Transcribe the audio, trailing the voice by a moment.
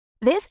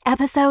This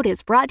episode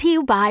is brought to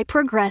you by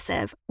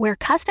Progressive, where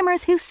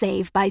customers who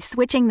save by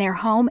switching their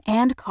home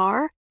and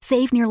car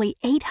save nearly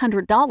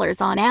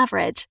 $800 on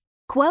average.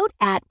 Quote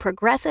at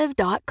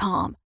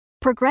progressive.com.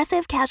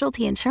 Progressive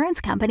Casualty Insurance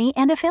Company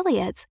and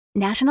Affiliates.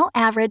 National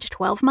average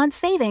 12-month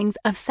savings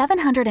of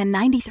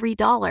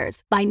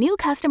 $793 by new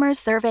customers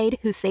surveyed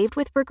who saved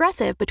with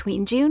Progressive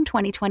between June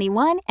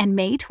 2021 and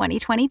May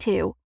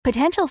 2022.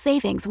 Potential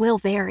savings will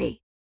vary.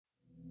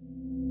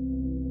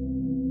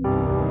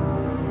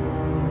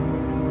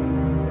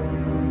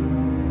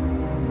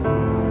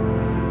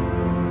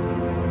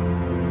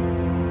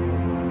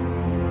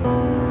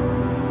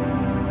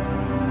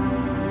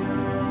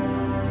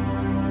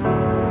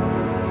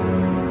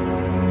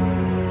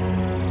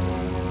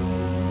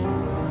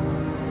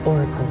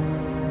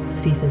 Oracle,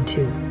 Season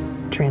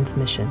 2,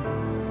 Transmission.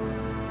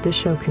 This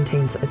show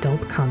contains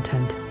adult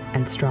content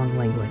and strong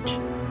language.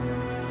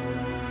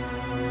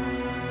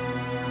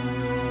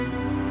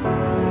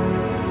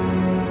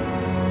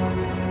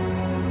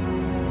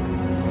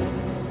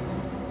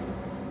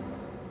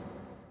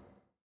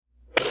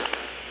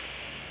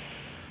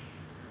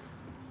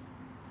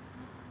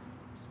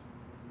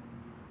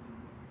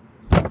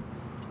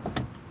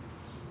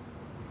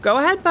 Go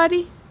ahead,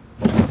 buddy.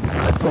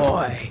 Good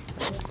boy.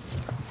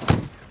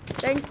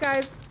 Thanks,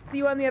 guys. See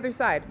you on the other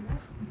side.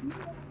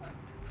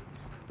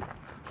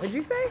 What'd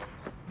you say?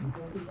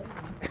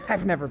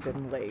 I've never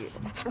been late.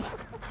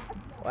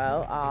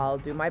 Well, I'll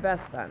do my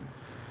best then.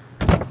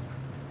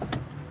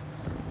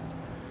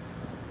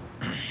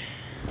 All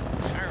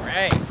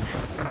right.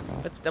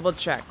 Let's double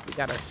check. We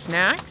got our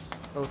snacks,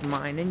 both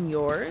mine and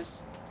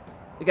yours.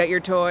 We got your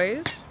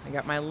toys. I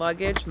got my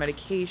luggage,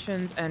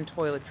 medications, and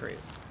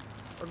toiletries.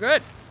 We're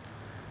good.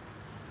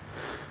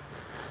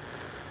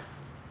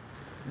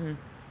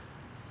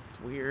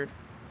 It's weird.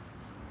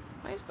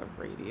 Why is the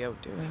radio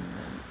doing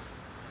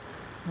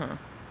that? Huh.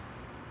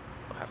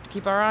 We'll have to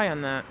keep our eye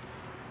on that.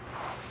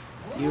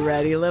 You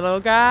ready,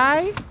 little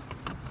guy?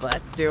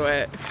 Let's do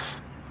it.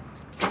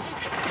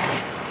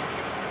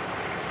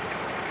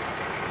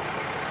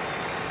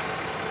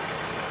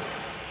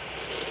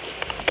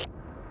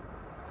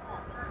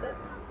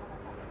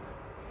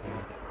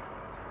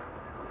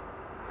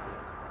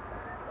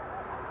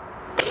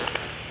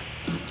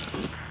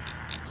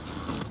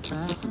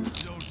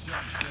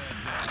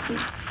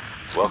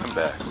 Welcome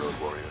back, Road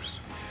Warriors.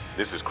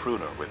 This is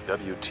Crooner with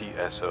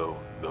WTSO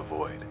The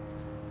Void.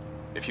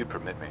 If you'd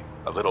permit me,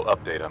 a little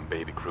update on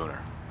Baby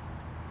Crooner.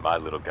 My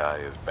little guy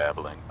is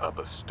babbling up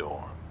a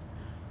storm.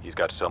 He's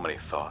got so many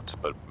thoughts,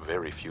 but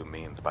very few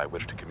means by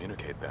which to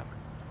communicate them,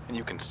 and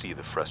you can see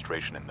the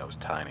frustration in those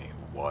tiny,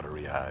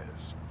 watery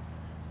eyes.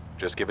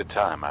 Just give it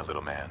time, my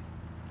little man.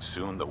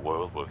 Soon the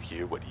world will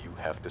hear what you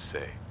have to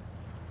say.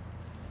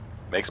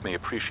 Makes me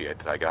appreciate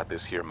that I got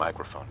this here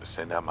microphone to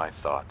send out my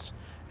thoughts,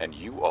 and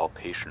you all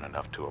patient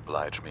enough to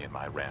oblige me in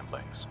my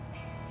ramblings.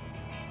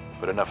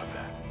 But enough of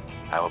that.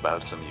 How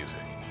about some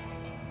music?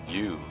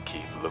 You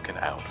keep looking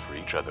out for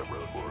each other,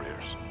 Road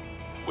Warriors.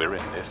 We're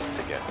in this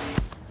together.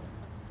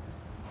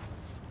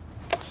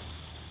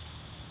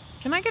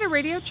 Can I get a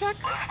radio check?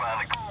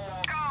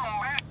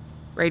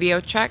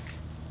 Radio check.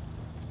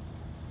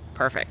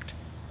 Perfect.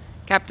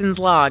 Captain's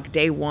log,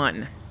 day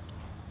 1.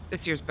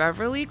 This year's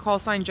Beverly, call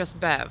sign just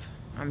Bev.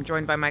 I'm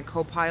joined by my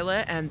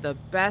co-pilot and the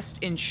best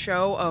in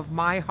show of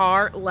my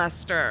heart,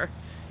 Lester.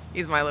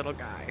 He's my little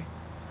guy.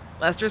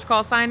 Lester's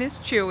call sign is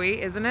Chewy,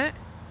 isn't it?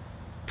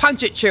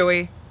 Punch it,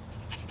 Chewy.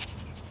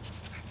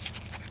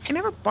 He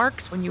never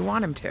barks when you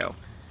want him to.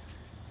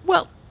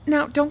 Well,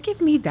 now, don't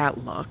give me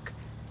that look.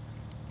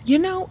 You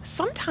know,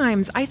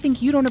 sometimes I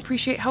think you don't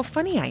appreciate how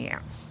funny I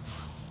am.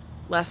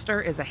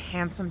 Lester is a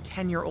handsome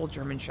 10-year-old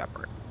German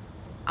Shepherd.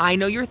 I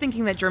know you're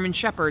thinking that German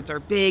Shepherds are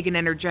big and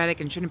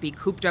energetic and shouldn't be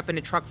cooped up in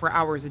a truck for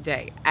hours a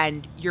day,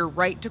 and you're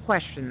right to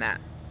question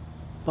that.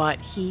 But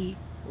he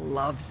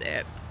loves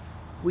it.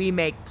 We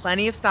make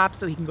plenty of stops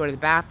so he can go to the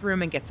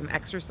bathroom and get some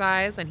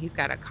exercise, and he's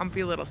got a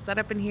comfy little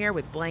setup in here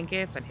with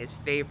blankets and his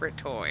favorite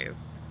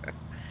toys.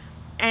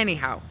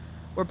 Anyhow,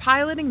 we're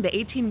piloting the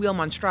 18-wheel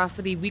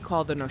monstrosity we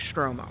call the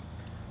Nostromo.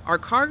 Our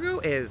cargo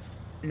is,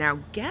 now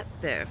get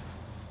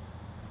this,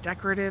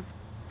 decorative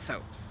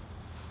soaps.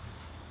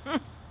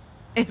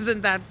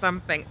 Isn't that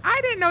something?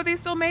 I didn't know they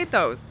still made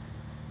those.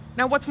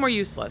 Now, what's more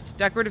useless,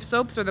 decorative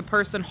soaps or the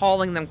person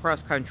hauling them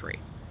cross-country?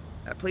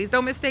 Please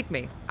don't mistake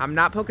me. I'm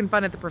not poking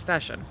fun at the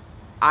profession.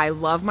 I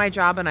love my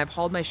job and I've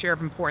hauled my share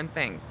of important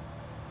things.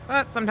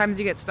 But sometimes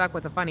you get stuck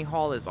with a funny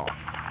haul is all.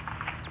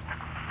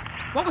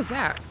 What was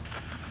that?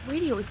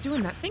 Radio is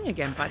doing that thing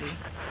again, buddy.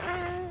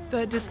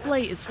 The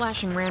display is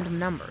flashing random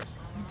numbers.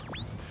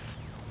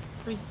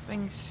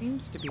 Everything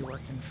seems to be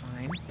working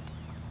fine.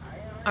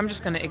 I'm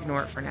just going to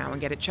ignore it for now and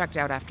get it checked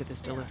out after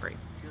this delivery.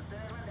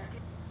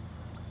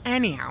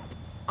 Anyhow,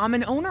 I'm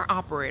an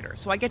owner-operator,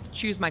 so I get to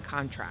choose my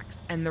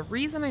contracts, and the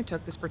reason I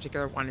took this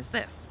particular one is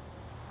this.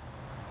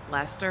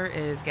 Lester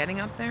is getting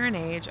up there in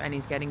age, and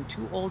he's getting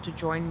too old to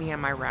join me on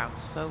my routes,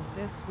 so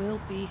this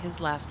will be his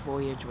last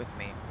voyage with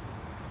me.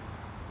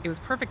 It was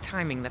perfect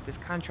timing that this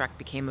contract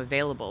became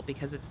available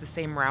because it's the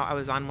same route I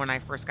was on when I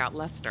first got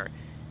Lester.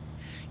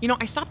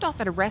 I stopped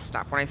off at a rest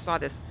stop when I saw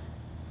this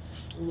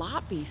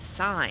sloppy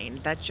sign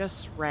that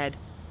just read,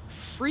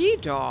 "Free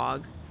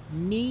dog,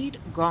 need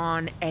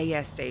gone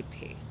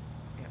ASAP."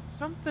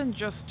 Something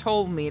just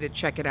told me to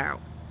check it out.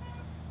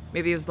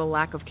 Maybe it was the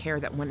lack of care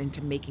that went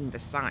into making the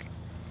sign.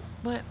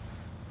 But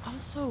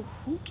also,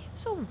 who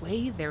gives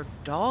away their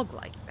dog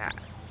like that?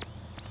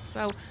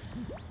 So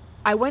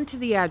I went to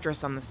the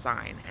address on the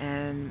sign,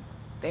 and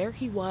there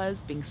he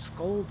was being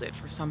scolded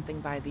for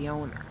something by the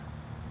owner.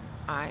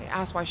 I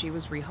asked why she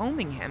was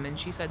rehoming him, and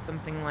she said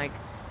something like,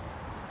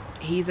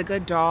 "He's a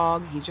good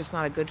dog, he's just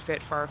not a good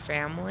fit for our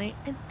family,"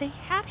 and they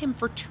had him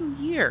for 2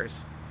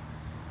 years.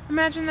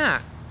 Imagine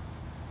that.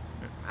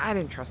 I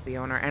didn't trust the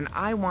owner, and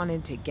I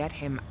wanted to get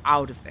him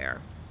out of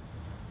there.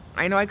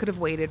 I know I could have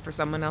waited for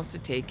someone else to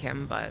take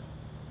him, but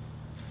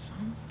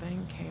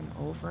something came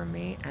over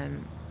me,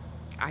 and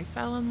I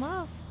fell in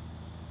love.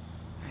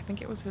 I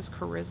think it was his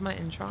charisma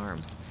and charm.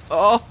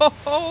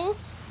 Oh,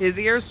 his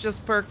ears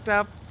just perked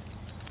up.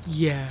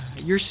 Yeah,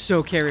 you're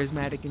so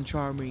charismatic and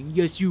charming.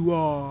 Yes, you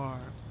are.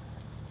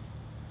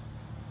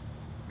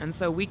 And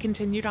so we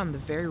continued on the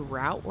very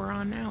route we're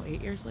on now,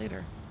 8 years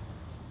later.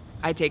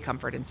 I take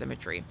comfort in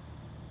symmetry.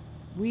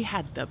 We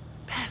had the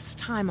best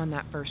time on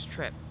that first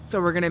trip.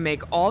 So we're going to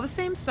make all the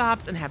same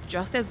stops and have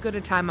just as good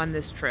a time on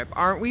this trip,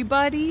 aren't we,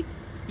 buddy?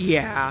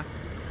 Yeah.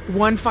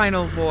 One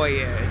final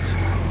voyage.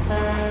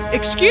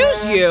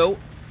 Excuse you!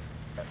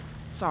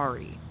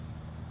 Sorry.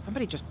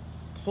 Somebody just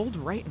pulled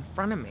right in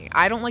front of me.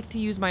 I don't like to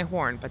use my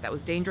horn, but that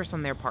was dangerous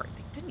on their part.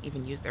 They didn't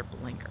even use their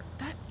blinker.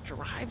 That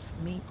drives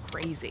me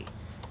crazy.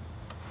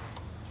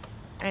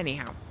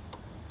 Anyhow,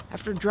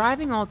 after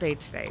driving all day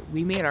today,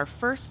 we made our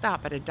first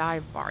stop at a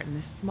dive bar in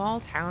this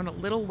small town a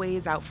little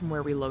ways out from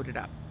where we loaded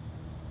up.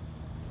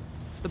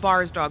 The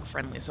bar is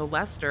dog-friendly, so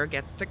Lester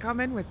gets to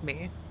come in with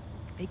me.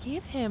 They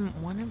gave him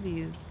one of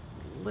these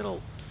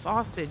little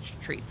sausage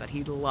treats that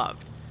he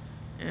loved.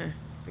 I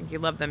think he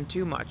loved them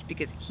too much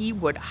because he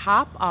would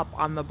hop up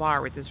on the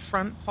bar with his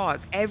front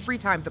paws every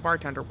time the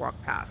bartender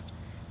walked past.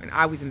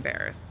 I was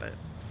embarrassed, but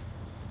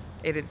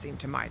it didn't seem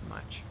to mind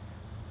much.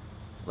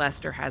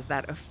 Lester has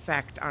that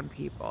effect on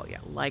people. Yeah,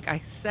 like I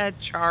said,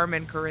 charm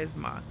and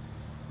charisma.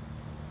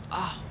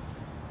 Oh,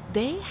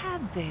 they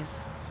had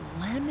this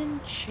lemon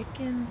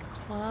chicken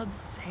club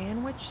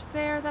sandwich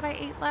there that I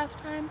ate last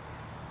time,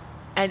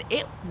 and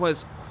it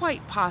was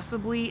quite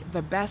possibly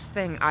the best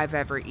thing I've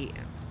ever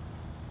eaten.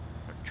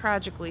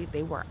 Tragically,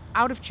 they were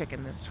out of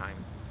chicken this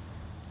time.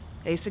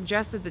 They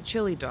suggested the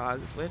chili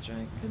dogs, which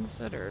I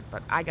considered,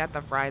 but I got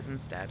the fries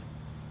instead.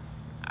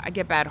 I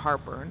get bad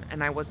heartburn,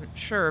 and I wasn't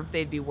sure if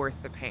they'd be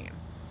worth the pain.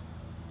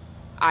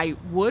 I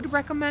would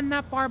recommend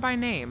that bar by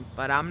name,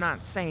 but I'm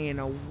not saying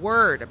a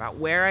word about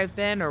where I've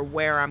been or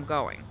where I'm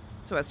going,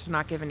 so as to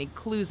not give any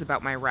clues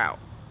about my route.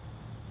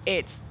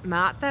 It's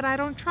not that I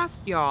don't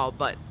trust y'all,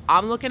 but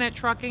I'm looking at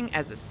trucking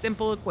as a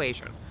simple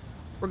equation.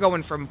 We're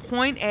going from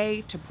point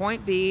A to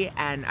point B,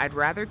 and I'd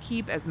rather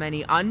keep as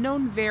many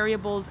unknown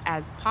variables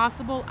as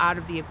possible out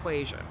of the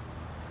equation.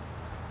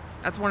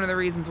 That's one of the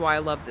reasons why I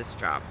love this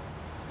job.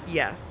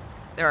 Yes,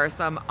 there are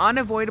some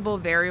unavoidable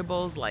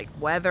variables like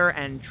weather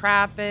and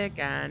traffic,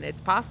 and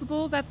it's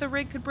possible that the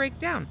rig could break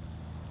down.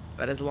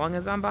 But as long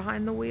as I'm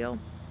behind the wheel,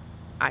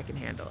 I can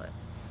handle it.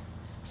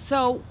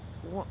 So,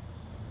 well,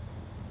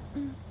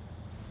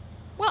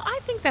 I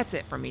think that's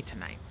it for me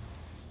tonight.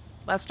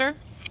 Lester,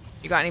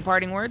 you got any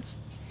parting words?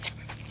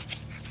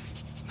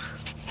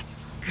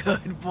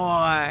 Good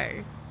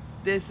boy.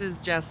 This is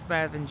just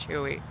Bev and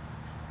Chewy.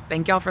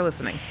 Thank y'all for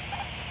listening.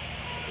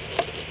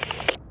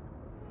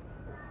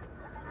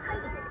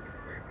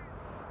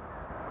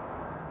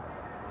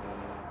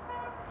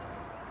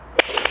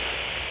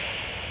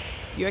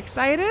 You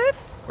excited?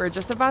 We're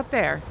just about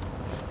there.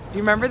 Do you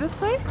remember this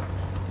place?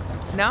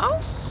 No?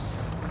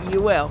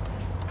 You will.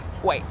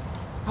 Wait,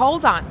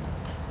 hold on.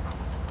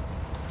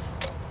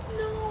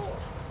 No.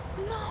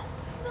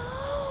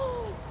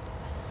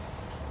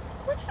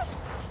 What's this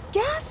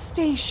gas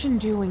station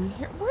doing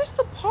here? Where's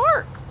the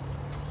park?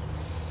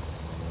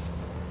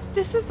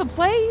 This is the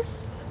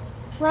place,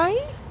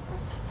 right?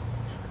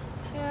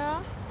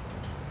 Yeah,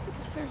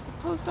 because there's the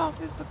post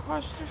office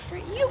across the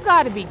street. You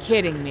gotta be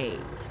kidding me.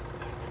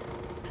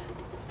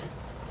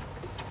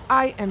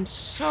 I am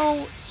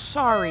so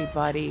sorry,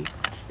 buddy.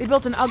 They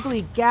built an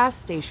ugly gas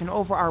station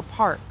over our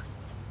park.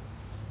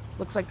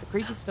 Looks like the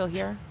creek is still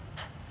here.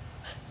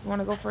 You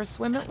want to go for a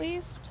swim at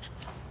least?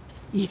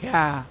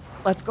 Yeah,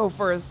 let's go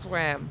for a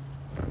swim.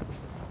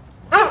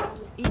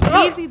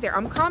 Easy there,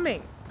 I'm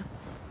coming.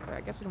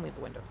 I guess we can leave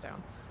the windows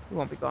down. We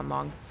won't be gone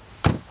long.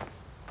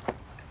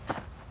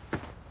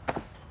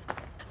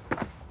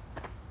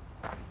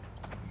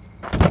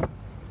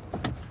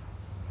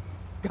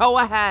 Go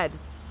ahead.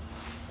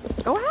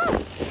 Go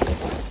ahead.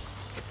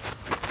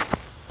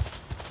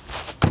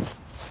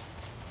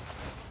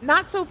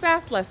 Not so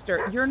fast,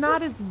 Lester. You're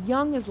not as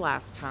young as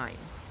last time.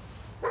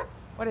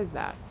 What is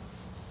that?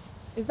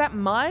 Is that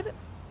mud?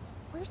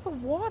 Where's the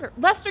water?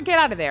 Lester, get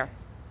out of there.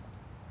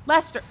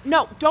 Lester,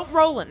 no, don't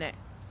roll in it.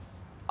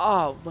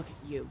 Oh, look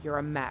at you. You're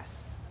a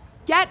mess.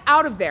 Get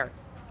out of there.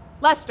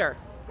 Lester,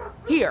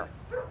 here.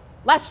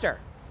 Lester,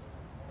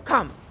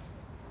 come.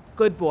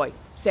 Good boy.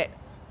 Sit.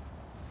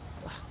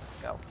 Ugh, let's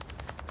go.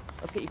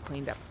 Let's get you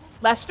cleaned up.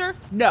 Lester,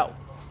 no.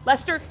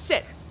 Lester,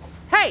 sit.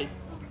 Hey!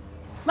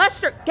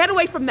 Lester, get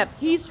away from them.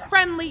 He's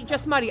friendly,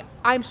 just muddy.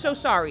 I'm so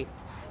sorry.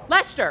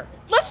 Lester!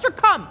 Lester,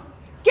 come!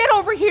 Get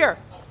over here!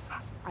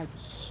 I'm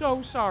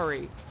so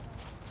sorry.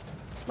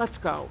 Let's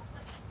go.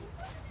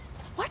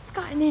 What's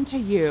gotten into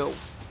you?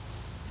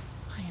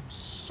 I am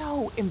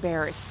so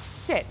embarrassed.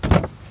 Sit.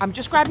 I'm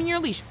just grabbing your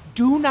leash.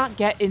 Do not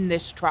get in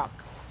this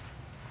truck.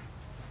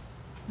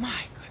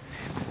 My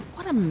goodness.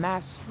 What a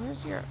mess.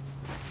 Where's your...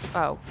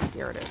 Oh,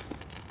 here it is.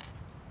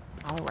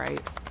 All right.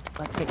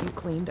 Let's get you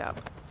cleaned up.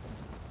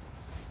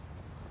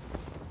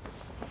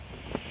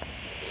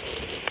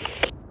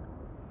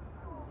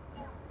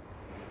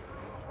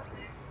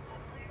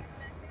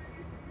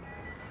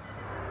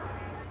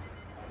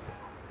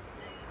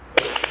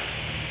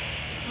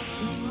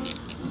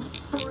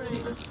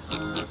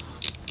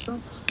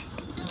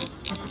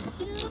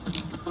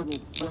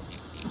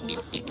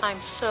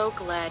 I'm so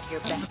glad you're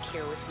back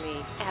here with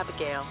me,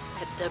 Abigail,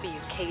 at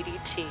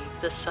WKDT,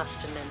 The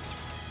Sustenance,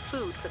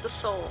 food for the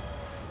soul,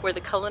 where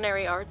the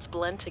culinary arts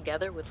blend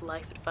together with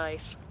life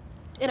advice.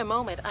 In a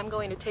moment, I'm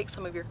going to take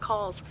some of your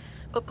calls,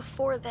 but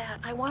before that,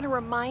 I want to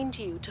remind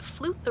you to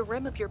flute the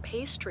rim of your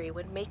pastry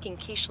when making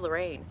quiche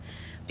Lorraine,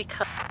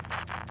 because...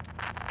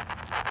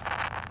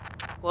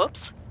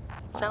 Whoops.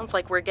 Sounds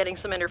like we're getting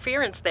some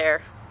interference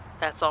there.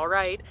 That's all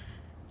right.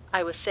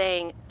 I was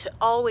saying to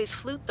always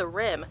flute the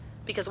rim,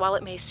 because while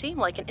it may seem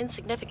like an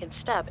insignificant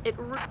step,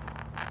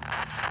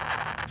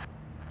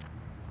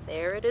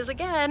 There it is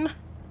again.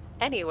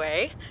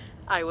 Anyway,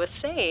 I was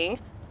saying...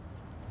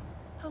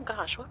 Oh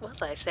gosh, what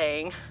was I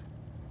saying?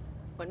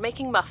 When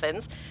making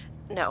muffins...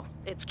 No,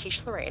 it's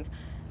quiche Lorraine.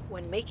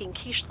 When making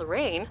quiche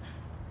Lorraine,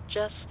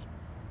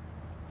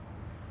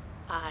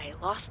 I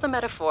lost the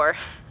metaphor.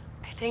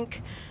 I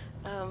think,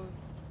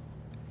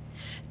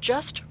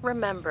 just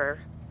remember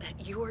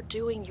that you are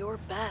doing your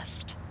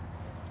best.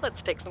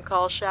 Let's take some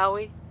calls, shall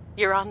we?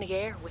 You're on the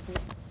air with me.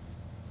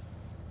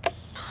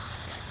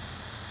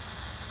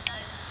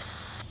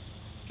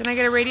 Can I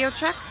get a radio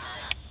check?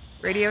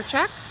 Radio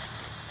check?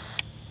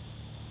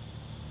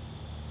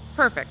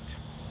 Perfect.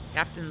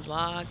 Captain's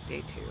log,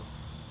 day 2.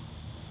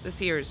 This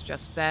here is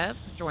Just Bev,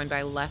 joined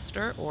by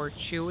Lester or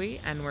Chewy,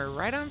 and we're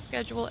right on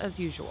schedule as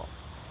usual.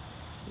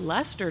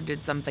 Lester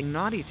did something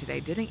naughty today,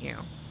 didn't you?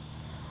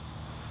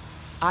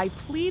 I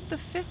plead the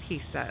fifth, he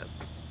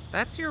says.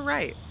 That's your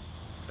right.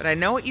 But I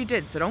know what you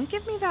did, so don't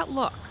give me that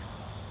look.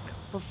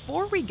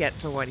 Before we get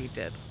to what he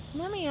did,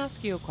 let me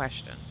ask you a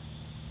question.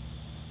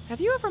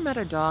 Have you ever met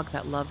a dog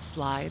that loves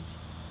slides?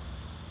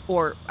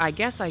 Or I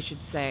guess I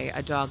should say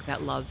a dog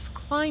that loves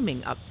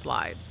climbing up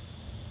slides.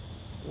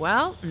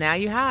 Well, now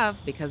you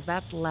have, because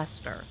that's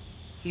Lester.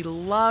 He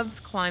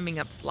loves climbing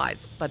up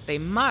slides, but they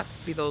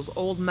must be those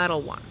old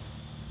metal ones.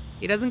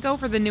 He doesn't go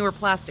for the newer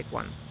plastic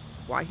ones.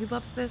 Why he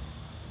loves this?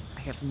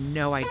 I have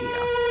no idea.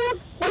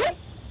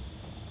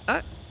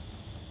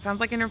 Sounds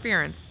like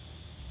interference.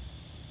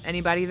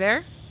 Anybody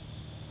there?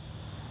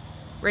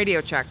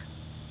 Radio check.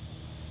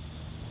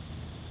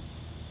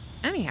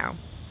 Anyhow,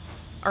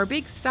 our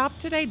big stop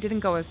today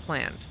didn't go as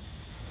planned.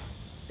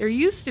 There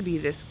used to be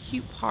this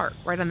cute park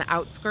right on the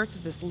outskirts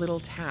of this little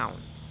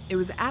town. It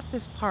was at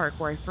this park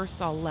where I first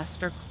saw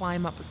Lester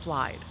climb up a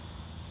slide.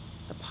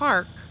 The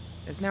park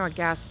is now a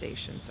gas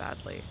station,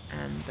 sadly,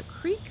 and the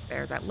creek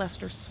there that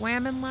Lester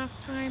swam in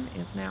last time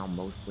is now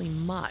mostly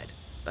mud.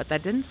 But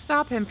that didn't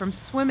stop him from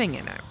swimming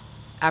in it.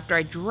 After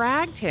I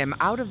dragged him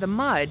out of the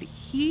mud,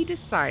 he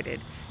decided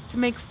to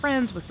make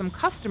friends with some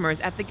customers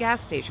at the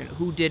gas station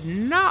who did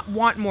not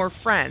want more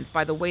friends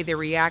by the way they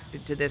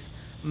reacted to this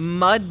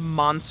mud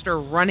monster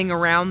running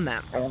around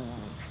them.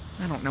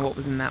 I don't know what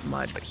was in that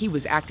mud, but he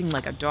was acting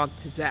like a dog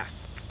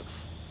possessed.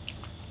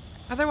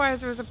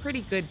 Otherwise, it was a pretty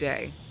good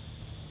day.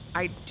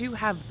 I do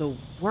have the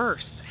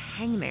worst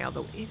hangnail,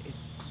 though it is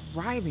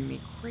driving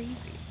me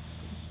crazy.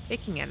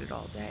 Picking at it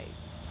all day.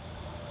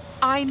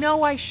 I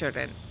know I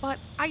shouldn't, but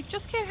I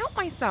just can't help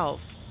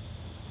myself.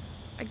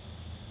 I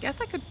guess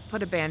I could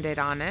put a Band-Aid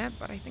on it,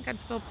 but I think I'd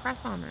still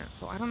press on it,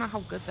 so I don't know how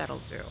good that'll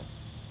do.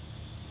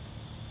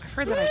 I've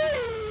heard that I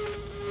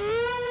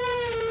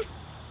should...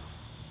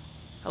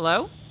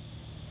 Hello?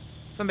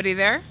 Somebody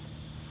there?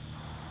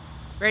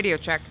 Radio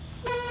check.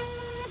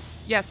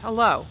 Yes,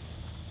 hello.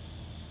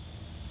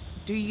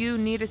 Do you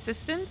need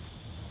assistance?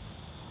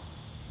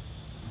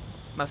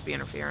 Must be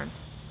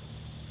interference.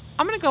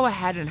 I'm gonna go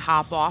ahead and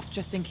hop off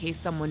just in case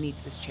someone needs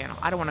this channel.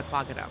 I don't want to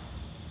clog it up.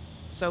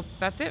 So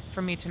that's it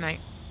from me tonight.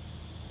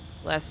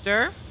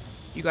 Lester,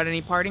 you got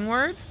any parting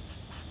words?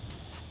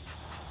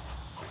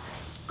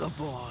 Good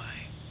boy.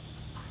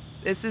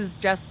 This is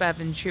Just Bev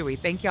and Chewy.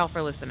 Thank y'all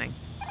for listening.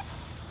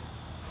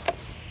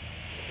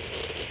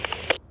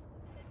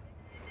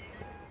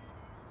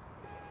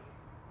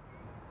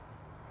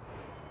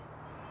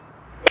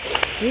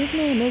 His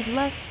name is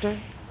Lester.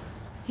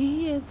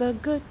 He is a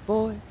good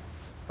boy.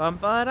 Bum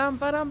ba dum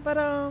ba dum ba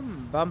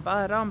dum. Bum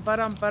ba dum ba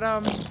dum ba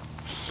dum.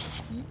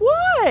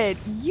 What?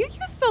 You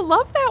used to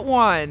love that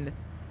one.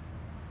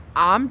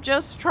 I'm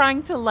just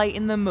trying to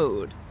lighten the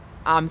mood.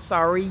 I'm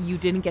sorry you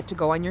didn't get to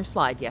go on your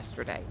slide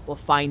yesterday. We'll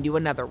find you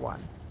another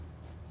one.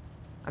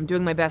 I'm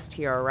doing my best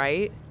here, all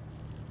right?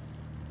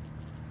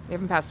 We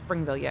haven't passed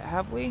Springville yet,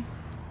 have we?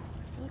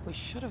 I feel like we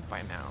should have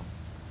by now.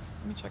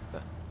 Let me check the...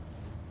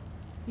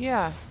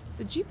 Yeah,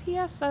 the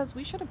GPS says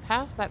we should have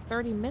passed that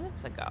 30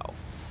 minutes ago.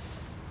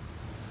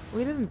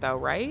 We didn't though,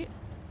 right?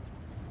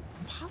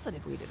 I'm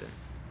positive we didn't.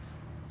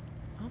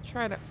 I'll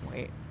try to...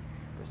 Wait.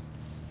 This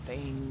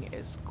thing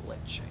is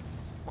glitching.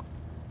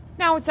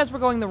 Now it says we're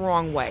going the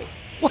wrong way.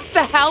 What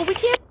the hell? We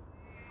can't...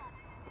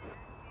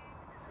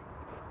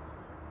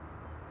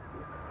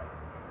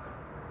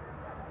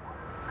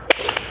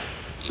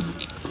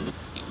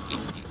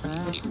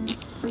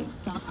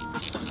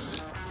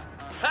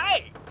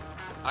 Hey!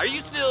 Are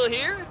you still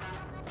here?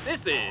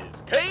 This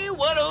is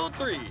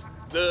K103,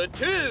 the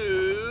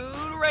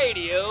Tude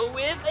Radio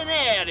with an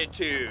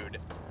Attitude.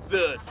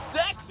 The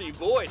sexy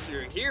voice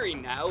you're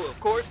hearing now, of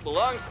course,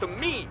 belongs to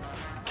me,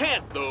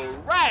 Kent the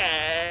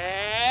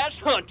Rash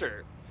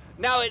Hunter.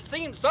 Now, it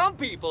seems some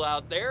people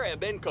out there have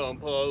been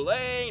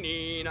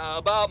complaining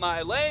about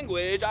my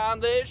language on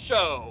this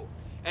show.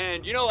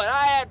 And you know what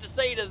I have to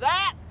say to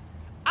that?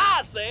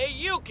 I say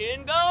you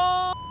can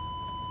go...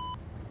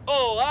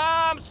 Oh,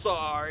 I'm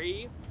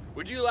sorry.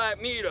 Would you like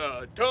me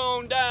to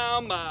tone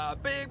down my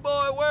big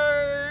boy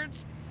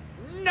words?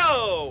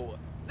 No!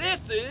 This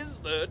is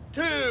the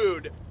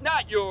Tude,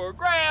 not your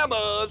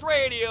grandma's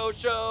radio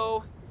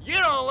show. You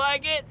don't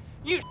like it?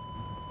 You...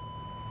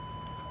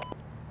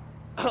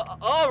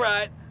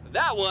 Alright,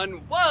 that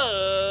one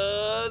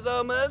was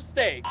a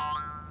mistake.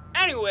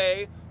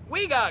 Anyway,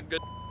 we got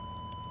good...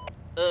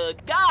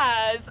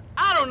 guys,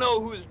 I don't know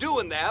who's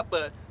doing that,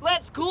 but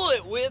let's cool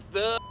it with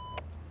the...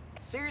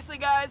 Seriously,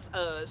 guys,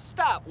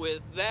 stop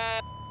with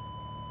that.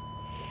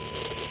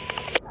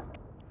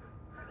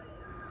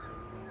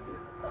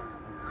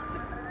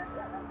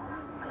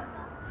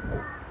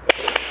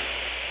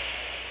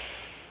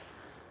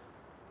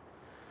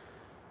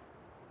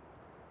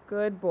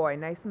 Good boy,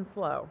 nice and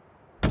slow.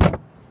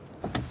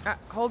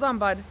 Hold on,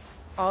 bud.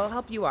 I'll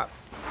help you up.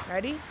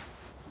 Ready?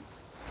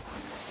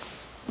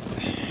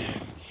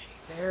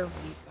 There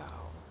we go.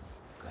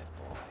 Good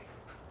boy.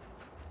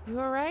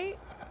 You all right?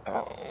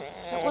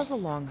 That was a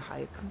long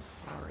hike. I'm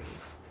sorry.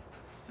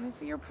 Can I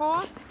see your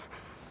paw?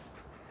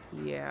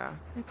 Yeah,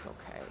 it's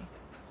okay.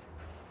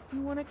 Do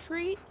you want a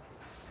treat?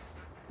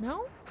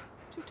 No?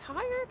 Too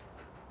tired?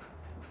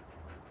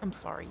 I'm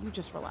sorry. You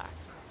just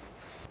relax.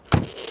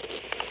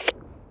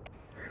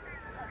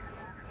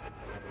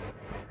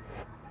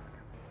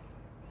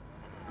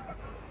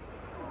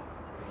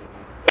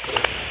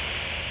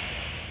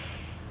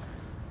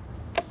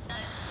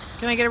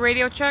 Can I get a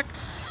radio check?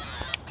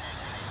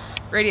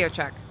 Radio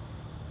check.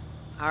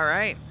 All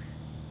right.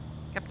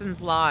 Captain's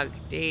log,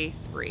 day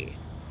 3.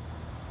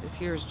 This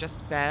here is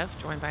just Bev,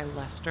 joined by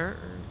Lester,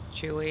 or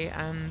Chewie,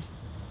 and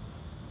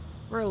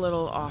we're a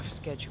little off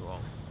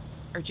schedule.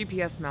 Our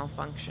GPS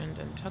malfunctioned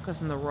and took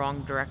us in the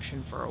wrong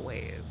direction for a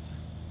ways.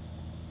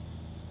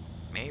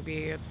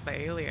 Maybe it's the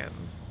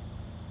aliens.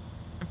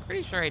 I'm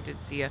pretty sure I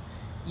did see a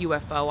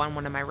UFO on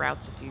one of my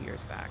routes a few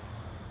years back.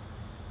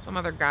 Some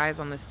other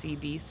guys on the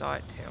CB saw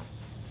it too.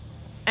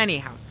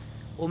 Anyhow,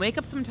 we'll make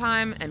up some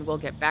time and we'll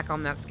get back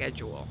on that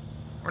schedule.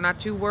 We're not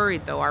too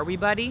worried though, are we,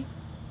 buddy?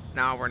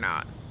 No, we're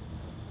not.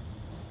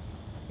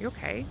 You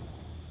okay?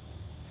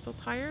 Still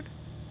tired?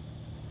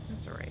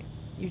 That's alright.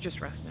 You just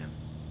rest now.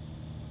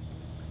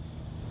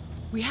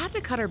 We had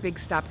to cut our big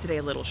stop today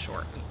a little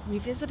short. We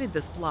visited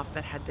this bluff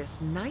that had this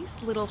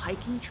nice little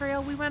hiking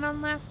trail we went on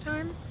last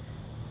time.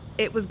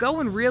 It was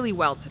going really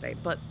well today,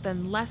 but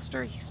then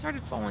Lester, he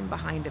started falling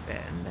behind a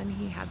bit, and then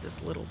he had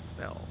this little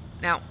spill.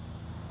 Now,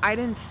 I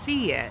didn't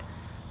see it,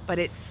 but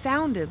it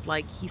sounded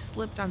like he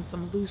slipped on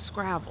some loose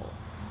gravel.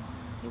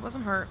 He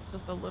wasn't hurt,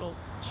 just a little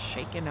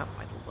shaken up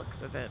by the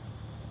looks of it.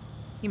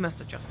 He must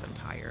have just been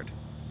tired.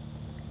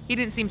 He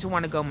didn't seem to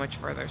want to go much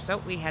further, so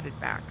we headed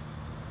back.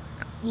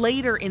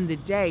 Later in the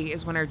day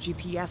is when our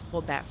GPS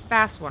pulled that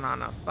fast one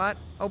on us, but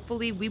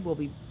hopefully we will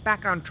be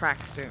back on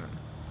track soon.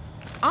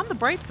 On the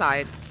bright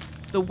side,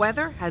 the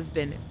weather has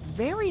been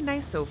very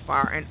nice so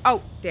far, and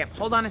oh, damn,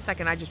 hold on a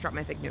second, I just dropped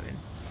my Fig Newton.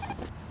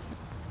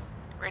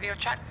 Radio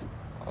check.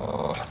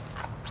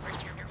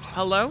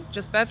 Hello,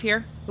 just Bev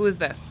here. Who is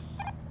this?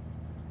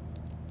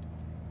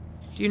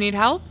 Do you need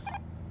help?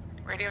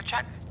 Radio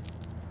check.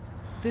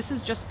 This is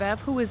just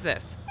Bev. Who is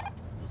this?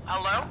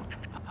 Hello?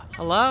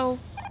 Hello?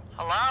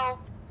 Hello?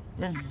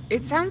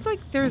 It sounds like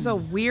there's a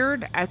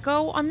weird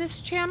echo on this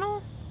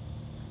channel.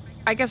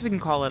 I guess we can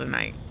call it a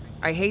night.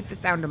 I hate the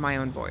sound of my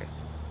own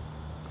voice.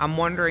 I'm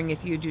wondering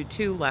if you do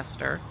too,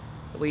 Lester,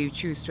 the way you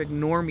choose to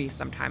ignore me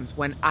sometimes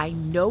when I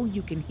know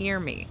you can hear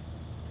me.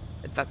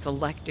 It's that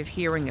selective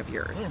hearing of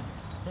yours.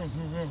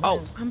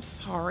 Oh, I'm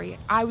sorry.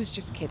 I was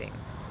just kidding.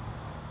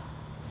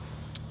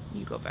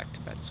 You go back to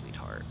bed,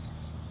 sweetheart.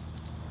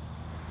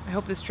 I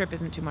hope this trip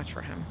isn't too much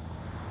for him.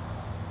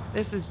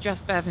 This is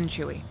Just Bev and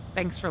Chewy.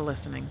 Thanks for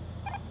listening.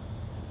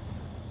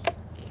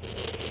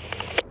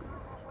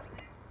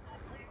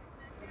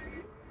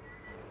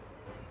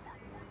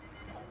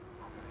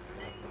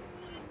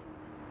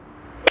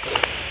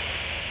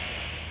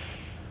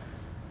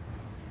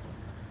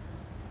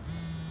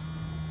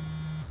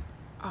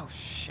 Oh,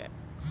 shit.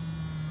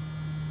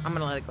 I'm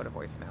gonna let it go to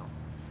voicemail.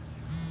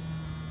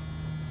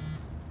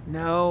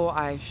 No,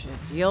 I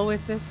should deal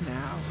with this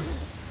now.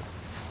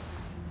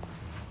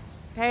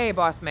 Hey,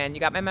 boss man, you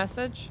got my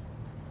message?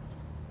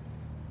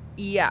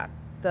 Yeah,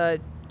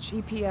 the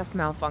GPS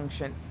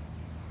malfunction.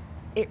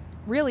 It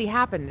really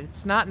happened.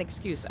 It's not an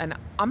excuse, and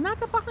I'm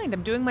not that behind.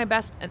 I'm doing my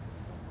best, and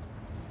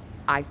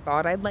I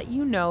thought I'd let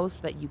you know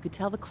so that you could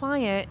tell the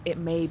client it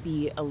may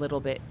be a little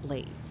bit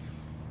late.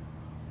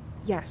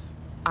 Yes,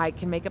 I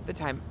can make up the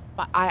time,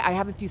 but I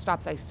have a few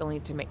stops I still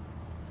need to make.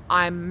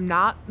 I'm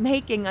not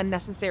making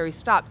unnecessary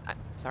stops.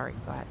 Sorry,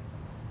 go ahead.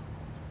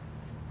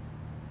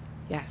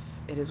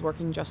 Yes, it is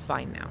working just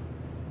fine now.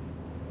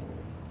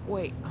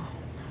 Wait, oh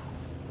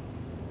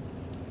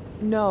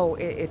no. No,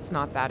 it's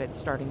not that. It's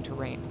starting to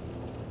rain.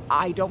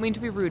 I don't mean to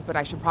be rude, but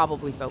I should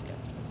probably focus.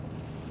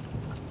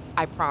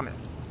 I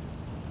promise.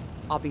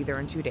 I'll be there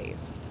in 2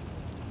 days.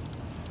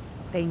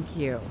 Thank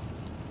you.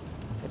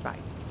 Goodbye.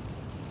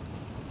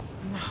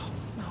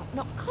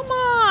 No, come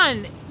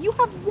on! You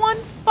have one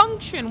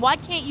function. Why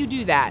can't you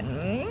do that?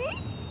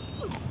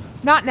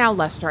 Not now,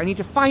 Lester. I need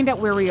to find out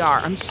where we are.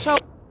 I'm so...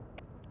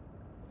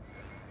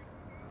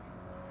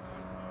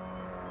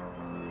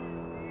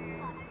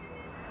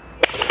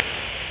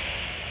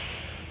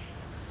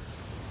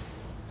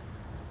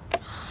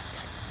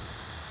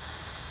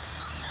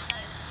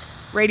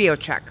 Radio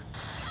check.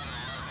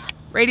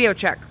 Radio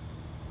check.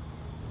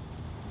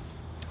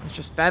 It's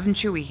just Bev and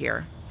Chewy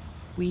here.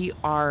 We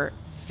are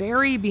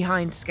very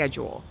behind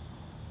schedule.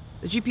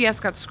 The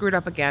GPS got screwed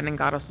up again and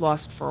got us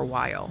lost for a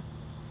while.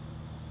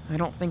 I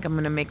don't think I'm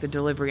going to make the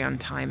delivery on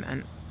time,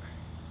 and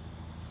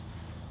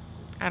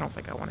I don't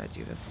think I want to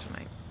do this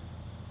tonight.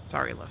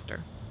 Sorry, Lester.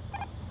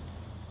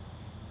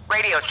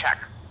 Radio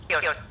check.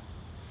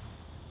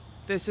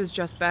 This is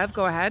just Bev.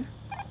 Go ahead.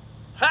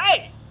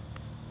 Hey!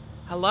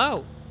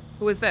 Hello.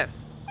 Who is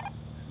this?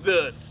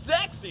 The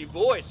sexy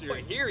voice you're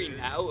hearing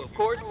now, of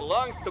course,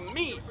 belongs to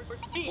me.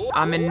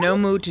 I'm in no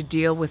mood to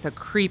deal with a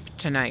creep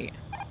tonight.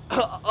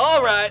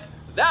 All right,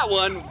 that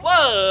one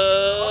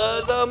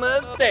was a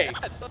mistake.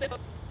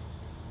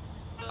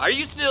 Are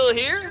you still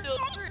here?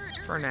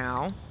 For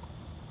now.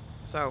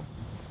 So,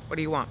 what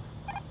do you want?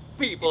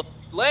 People,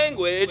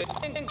 language,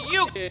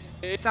 you.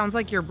 It sounds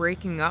like you're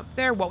breaking up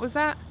there. What was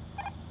that?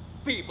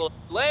 People,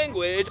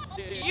 language,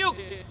 you.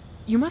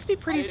 You must be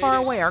pretty far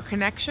away. Our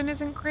connection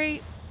isn't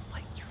great.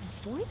 But your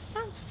voice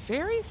sounds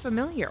very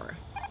familiar.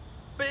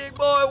 Big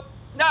boy,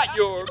 not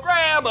your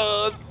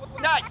grandma's,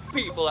 not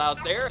people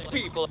out there.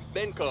 People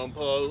been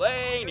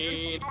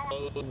complaining.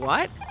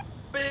 What?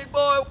 Big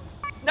boy,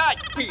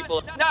 not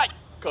people, not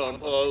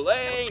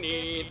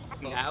complaining.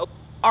 Now,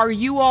 Are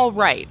you all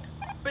right?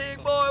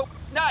 big boy,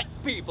 not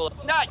people,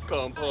 not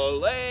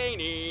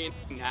complaining.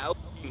 Now.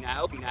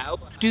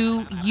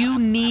 Do you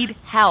need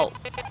help?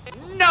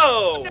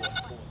 No!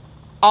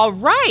 All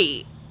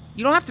right.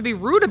 You don't have to be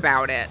rude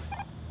about it.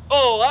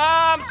 Oh,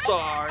 I'm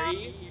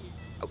sorry.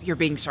 Oh, you're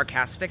being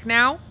sarcastic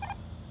now?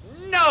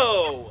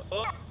 No!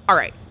 All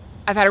right.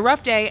 I've had a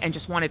rough day and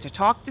just wanted to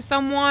talk to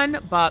someone,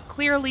 but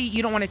clearly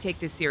you don't want to take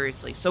this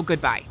seriously, so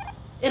goodbye.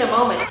 In a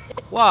moment.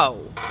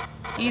 Whoa.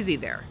 Easy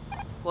there.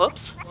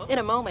 Whoops. In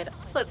a moment.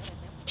 Let's,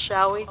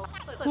 shall we?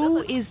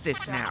 Who is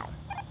this now?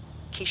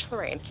 Quiche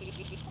Lorraine.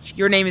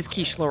 Your name is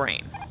Quiche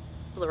Lorraine.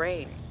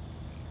 Lorraine.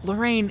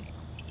 Lorraine,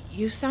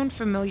 you sound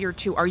familiar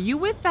too. Are you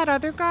with that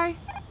other guy?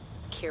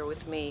 Care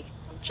with me.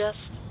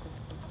 Just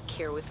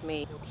care with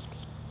me.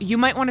 You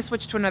might want to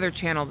switch to another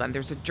channel then.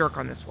 There's a jerk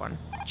on this one.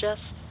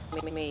 Just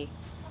me.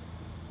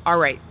 All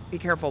right. Be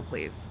careful,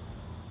 please.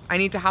 I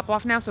need to hop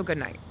off now, so good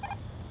night.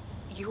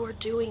 You are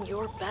doing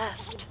your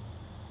best.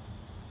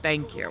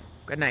 Thank you.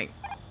 Good night.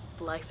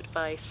 Life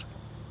advice.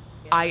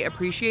 I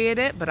appreciate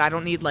it, but I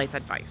don't need life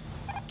advice.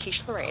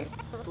 Quiche Lorraine.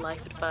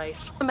 Life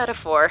advice. A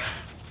metaphor.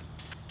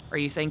 Are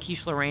you saying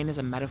Quiche Lorraine is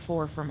a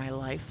metaphor for my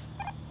life?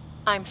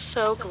 I'm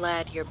so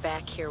glad you're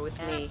back here with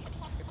me.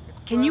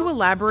 Can you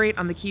elaborate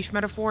on the quiche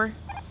metaphor?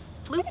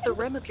 Flute the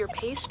rim of your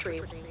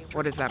pastry.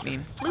 What does that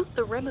mean? Flute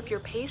the rim of your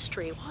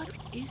pastry. What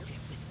is it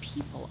with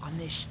people on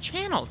this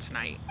channel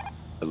tonight?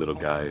 A little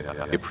guy,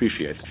 I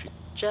appreciate it.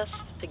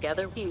 Just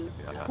together you.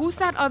 Who's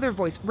that other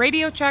voice?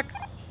 Radio check.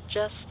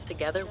 Just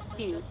together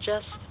you.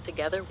 Just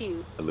together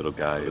you. A little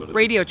guy.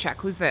 Radio check.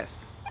 Who's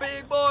this?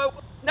 Big boy,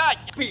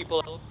 not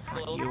people.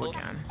 You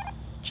again.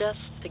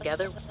 Just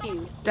together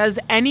you. Does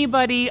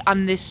anybody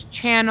on this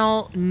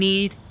channel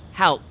need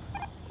help?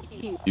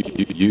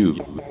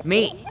 You.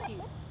 Me.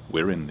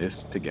 We're in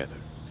this together.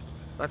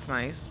 That's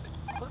nice.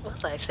 What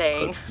was I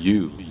saying?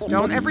 You.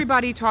 Don't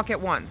everybody talk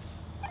at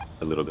once.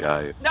 A little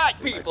guy.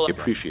 Not people. I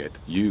appreciate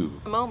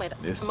you. A moment.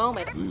 This. A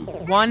moment. You.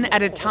 One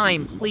at a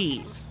time,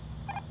 please.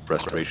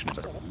 Frustration.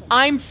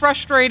 I'm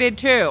frustrated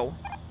too.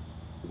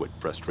 What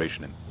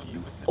frustration in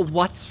you?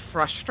 What's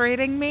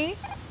frustrating me?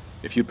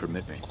 If you'd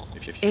permit me,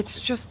 if It's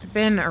just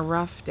been a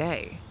rough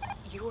day.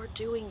 You are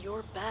doing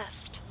your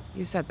best.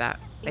 You said that.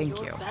 Thank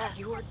you.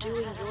 You are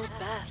doing your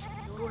best.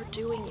 You are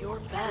doing your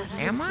best.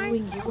 Am I?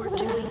 You are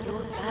doing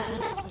your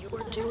best. You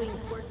are doing.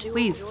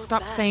 Please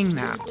stop saying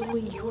that.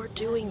 You are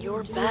doing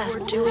your best.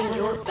 You are doing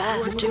your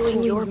best. You are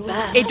doing your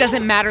best. It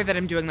doesn't matter that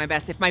I'm doing my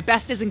best if my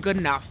best isn't good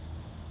enough.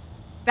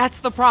 That's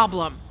the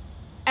problem.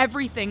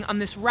 Everything on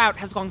this route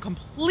has gone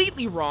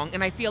completely wrong,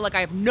 and I feel like I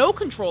have no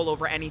control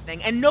over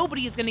anything, and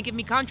nobody is going to give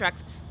me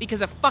contracts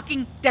because of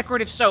fucking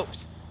decorative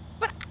soaps.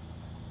 But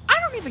I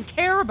don't even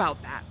care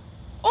about that.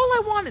 All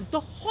I wanted, the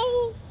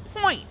whole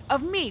point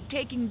of me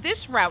taking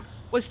this route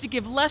was to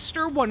give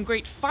Lester one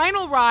great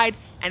final ride,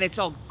 and it's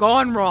all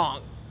gone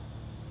wrong.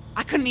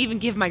 I couldn't even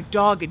give my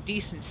dog a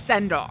decent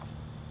send-off.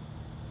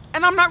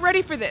 And I'm not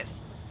ready for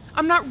this.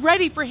 I'm not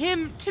ready for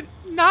him to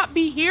not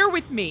be here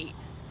with me.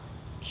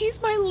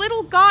 He's my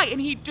little guy, and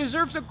he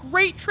deserves a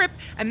great trip,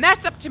 and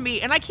that's up to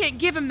me, and I can't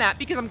give him that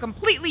because I'm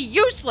completely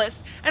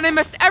useless, and I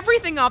messed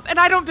everything up, and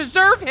I don't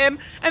deserve him,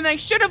 and I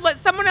should have let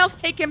someone else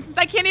take him since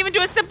I can't even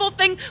do a simple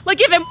thing like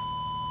give him...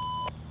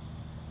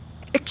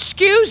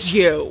 Excuse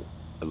you.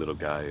 a little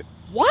guy,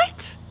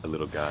 What? a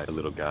little guy, a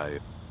little guy,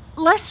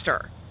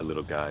 Lester. a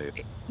little guy.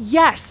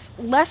 Yes,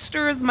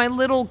 Lester is my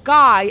little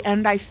guy,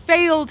 and I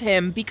failed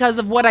him because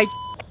of what I...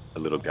 A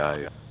little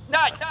guy.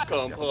 Not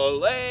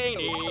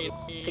complaining.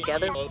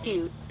 Together,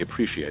 you.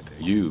 Appreciate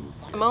you.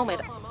 A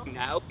moment.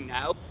 Now.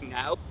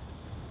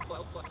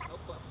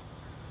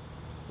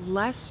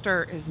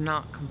 Lester is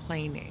not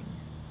complaining.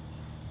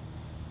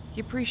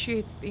 He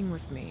appreciates being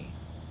with me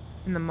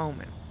in the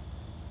moment.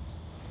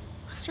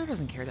 Lester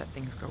doesn't care that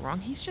things go wrong.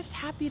 He's just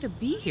happy to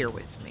be here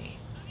with me.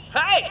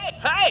 Hey!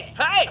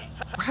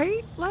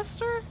 Right,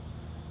 Lester?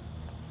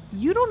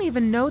 You don't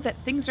even know that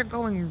things are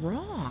going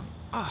wrong.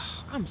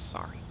 Oh, I'm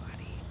sorry,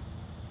 buddy.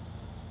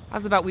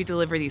 How's about we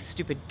deliver these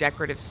stupid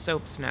decorative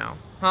soaps now?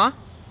 Huh?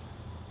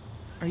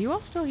 Are you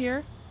all still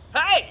here?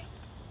 Hey!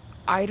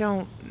 I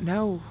don't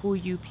know who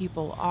you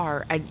people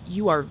are, and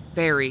you are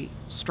very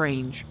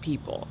strange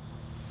people.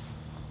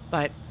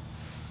 But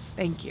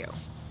thank you.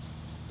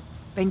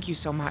 Thank you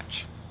so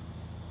much.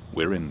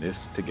 We're in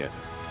this together.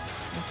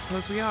 I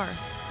suppose we are.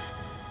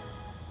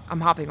 I'm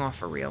hopping off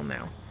for real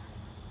now.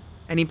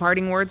 Any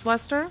parting words,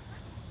 Lester?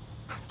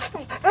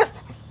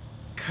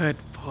 Good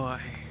boy.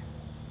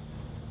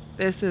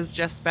 This is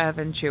just Bev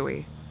and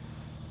Chewy.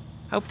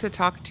 Hope to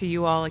talk to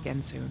you all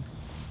again soon.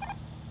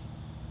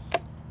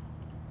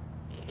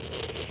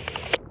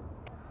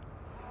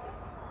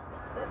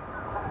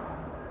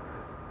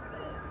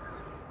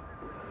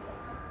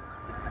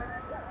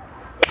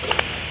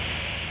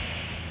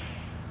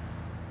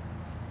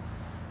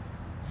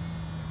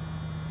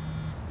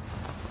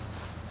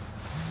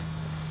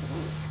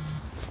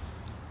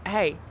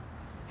 Hey.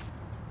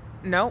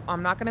 No,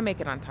 I'm not gonna make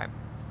it on time.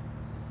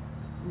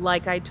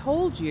 Like I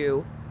told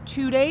you,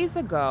 2 days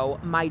ago,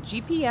 my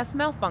GPS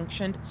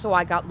malfunctioned, so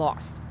I got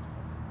lost.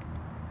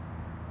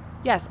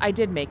 Yes, I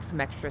did make some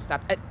extra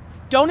stops.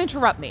 Don't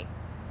interrupt me.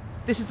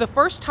 This is the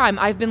first time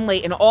I've been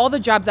late in all the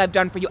jobs I've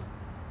done for you.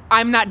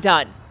 I'm not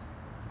done.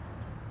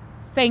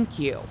 Thank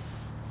you.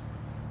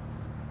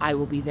 I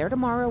will be there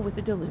tomorrow with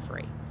the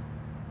delivery.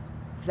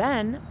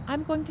 Then,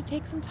 I'm going to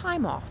take some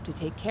time off to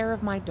take care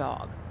of my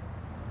dog.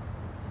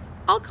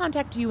 I'll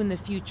contact you in the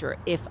future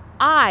if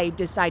I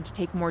decide to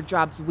take more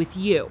jobs with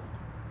you.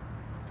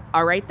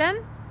 All right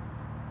then?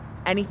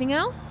 Anything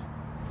else?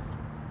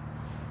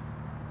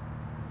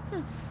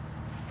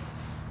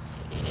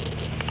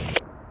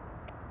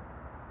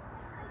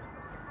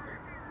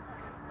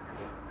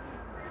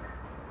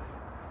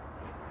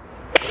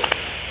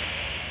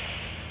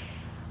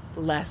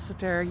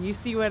 Lester, you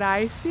see what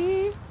I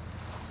see?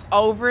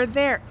 Over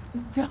there.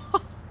 No,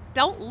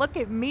 don't look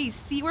at me.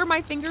 See where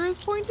my finger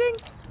is pointing?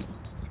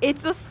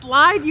 It's a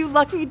slide, you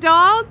lucky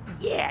dog.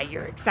 Yeah,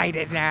 you're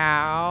excited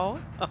now.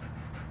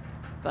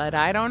 But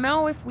I don't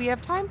know if we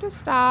have time to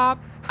stop.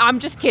 I'm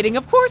just kidding.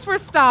 Of course we're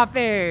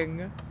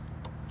stopping.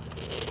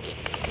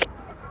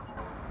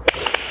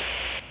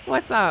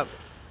 What's up?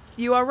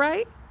 You all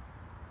right?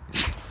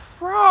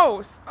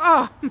 Gross.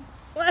 Oh,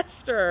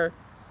 Lester.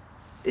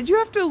 Did you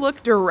have to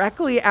look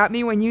directly at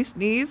me when you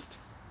sneezed?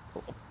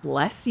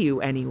 Bless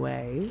you,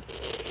 anyway.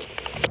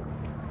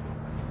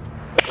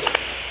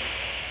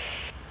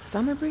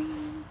 Summer breeze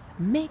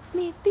makes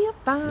me feel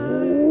fine.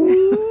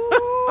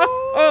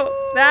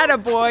 Oh, that a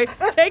boy.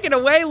 Take it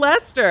away,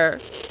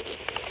 Lester.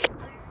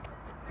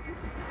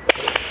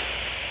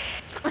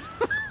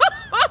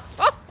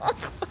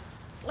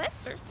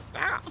 Lester,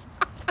 stop.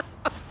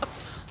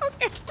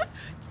 Okay.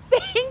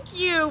 Thank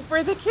you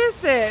for the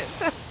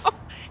kisses.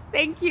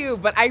 Thank you,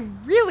 but I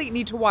really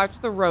need to watch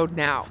the road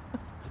now.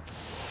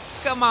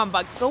 Come on,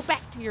 Bugs, go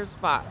back to your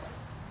spot.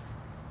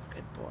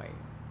 Good boy.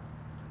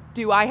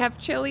 Do I have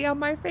chili on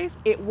my face?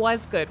 It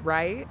was good,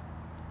 right?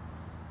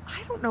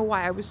 I don't know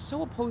why I was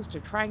so opposed to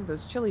trying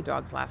those chili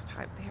dogs last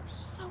time. They are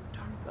so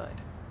darn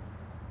good.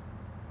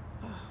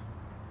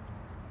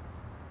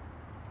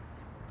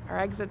 Our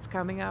exit's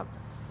coming up.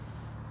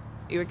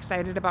 You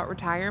excited about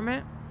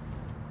retirement?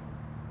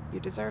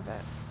 You deserve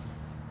it.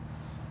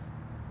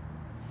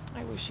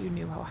 I wish you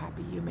knew how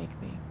happy you make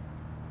me.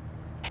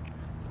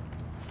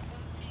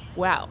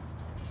 Well,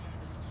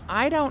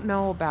 I don't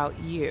know about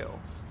you,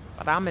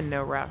 but I'm in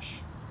no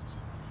rush.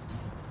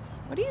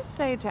 What do you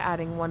say to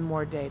adding one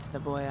more day to the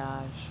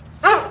voyage?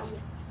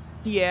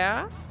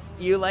 Yeah?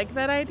 You like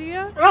that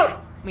idea?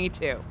 Me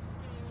too.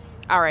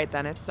 All right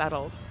then, it's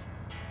settled.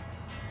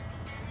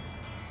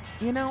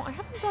 You know, I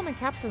haven't done a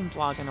captain's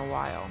log in a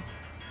while.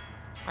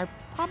 I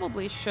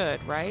probably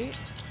should, right?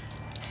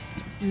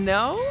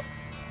 No?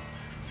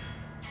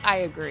 I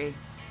agree.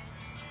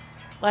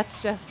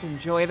 Let's just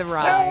enjoy the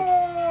ride.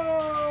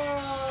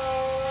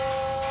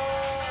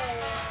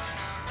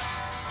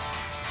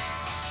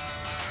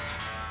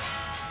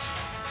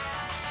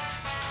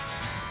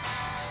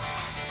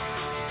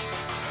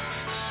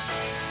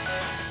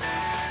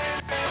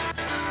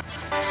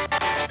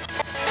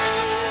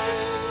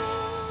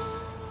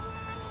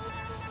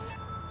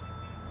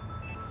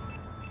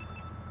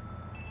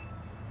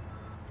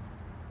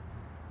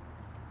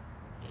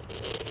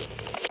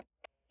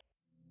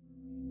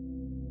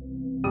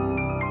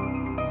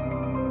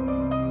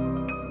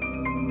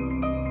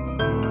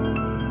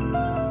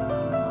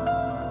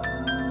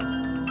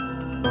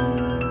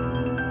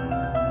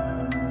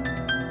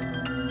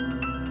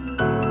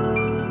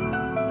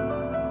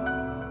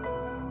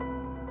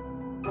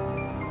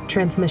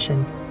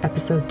 Transmission,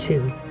 Episode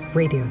 2,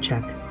 Radio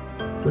Check,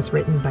 was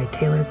written by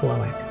Taylor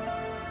Glowack.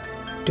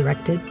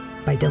 Directed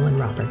by Dylan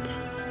Roberts.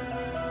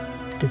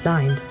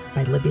 Designed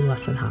by Libby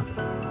Lussenhop.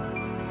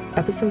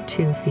 Episode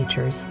 2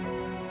 features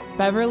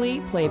Beverly,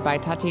 played by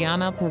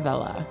Tatiana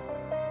Pavella.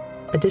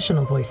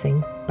 additional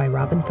voicing by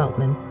Robin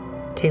Feltman,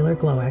 Taylor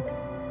Glowack,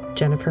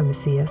 Jennifer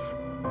Macias,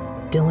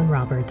 Dylan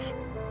Roberts,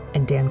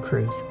 and Dan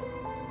Cruz.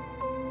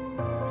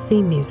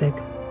 Theme music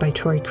by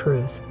Troy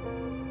Cruz.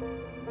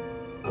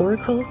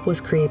 Oracle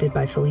was created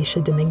by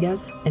Felicia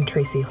Dominguez and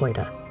Tracy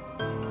Hoyda.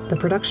 The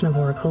production of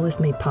Oracle is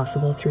made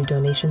possible through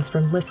donations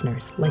from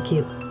listeners like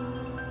you.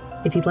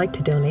 If you'd like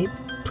to donate,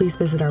 please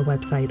visit our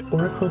website,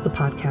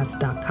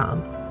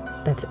 oraclethepodcast.com.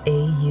 That's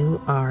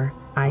AURICLE,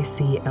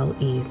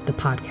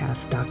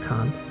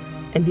 thepodcast.com,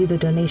 and view the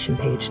donation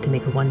page to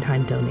make a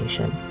one-time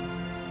donation.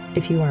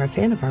 If you are a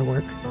fan of our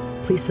work,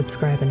 please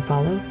subscribe and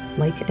follow,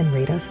 like and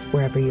rate us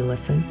wherever you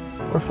listen,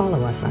 or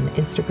follow us on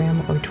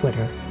Instagram or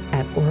Twitter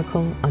at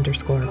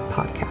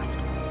Oracle_podcast.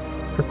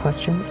 For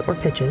questions or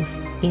pitches,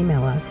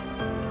 email us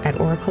at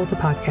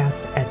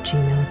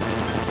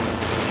oraclethepodcast@gmail.com.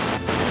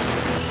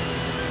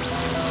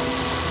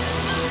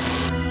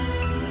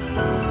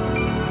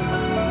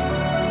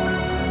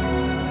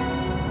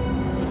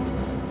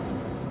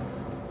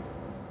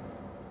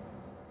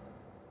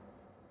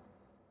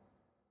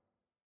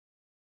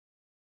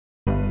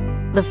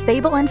 The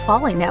Fable and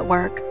Folly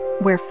Network,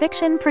 where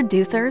fiction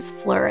producers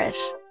flourish.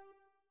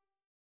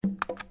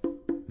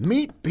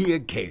 Meet Pia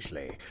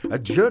Casely, a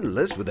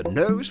journalist with a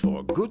nose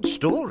for a good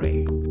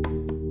story.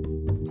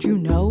 Do you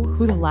know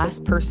who the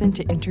last person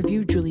to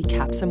interview Julie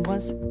Capsum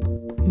was?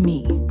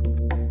 Me.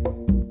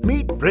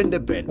 Meet Brenda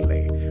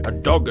Bentley, a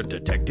dogged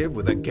detective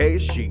with a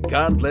case she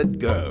can't let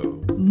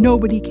go.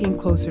 Nobody came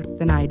closer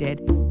than I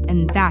did,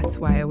 and that's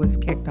why I was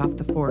kicked off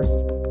the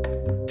force.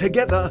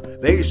 Together,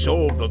 they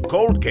solve the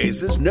cold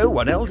cases no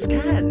one else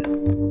can.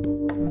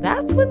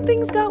 That's when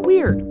things got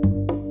weird.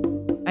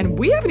 And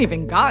we haven't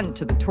even gotten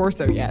to the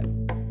torso yet.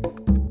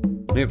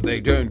 If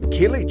they don't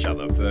kill each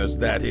other first,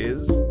 that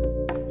is.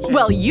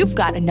 Well, you've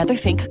got another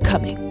thing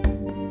coming.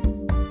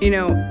 You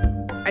know,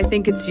 I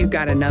think it's you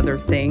got another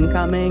thing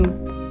coming.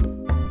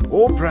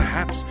 Or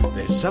perhaps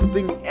there's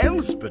something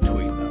else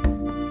between them.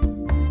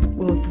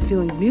 Well, if the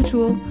feeling's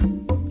mutual,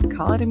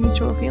 Call it a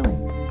mutual feeling.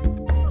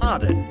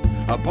 Arden,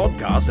 a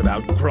podcast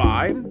about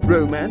crime,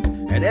 romance,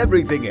 and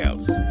everything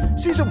else.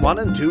 Season 1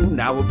 and 2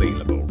 now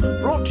available.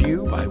 Brought to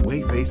you by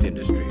Wayface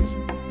Industries.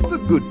 The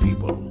good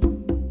people.